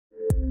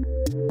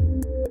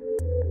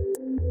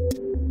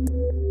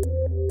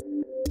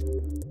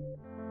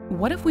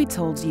What if we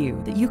told you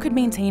that you could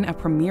maintain a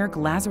premier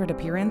Glasurit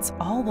appearance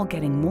all while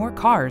getting more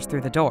cars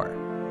through the door?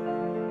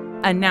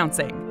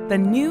 Announcing the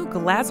new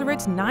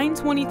Glasurit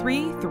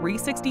 923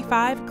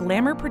 365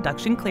 Glamour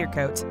Production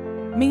Clearcoat.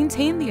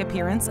 Maintain the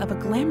appearance of a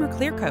Glamour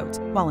Clearcoat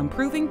while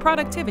improving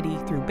productivity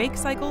through bake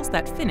cycles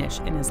that finish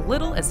in as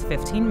little as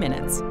 15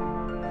 minutes.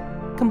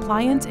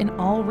 Compliant in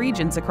all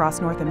regions across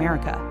North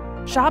America,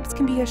 shops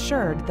can be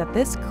assured that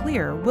this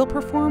clear will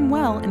perform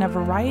well in a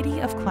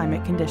variety of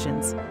climate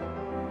conditions.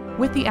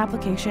 With the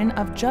application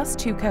of just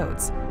 2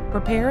 coats,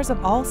 repairs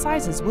of all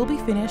sizes will be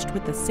finished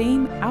with the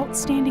same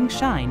outstanding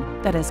shine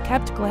that has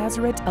kept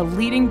Glasurit a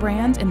leading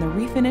brand in the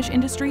refinish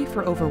industry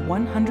for over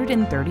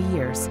 130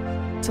 years.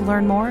 To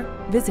learn more,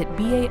 visit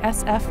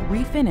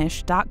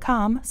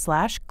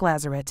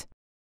BASFrefinish.com/Glasurit.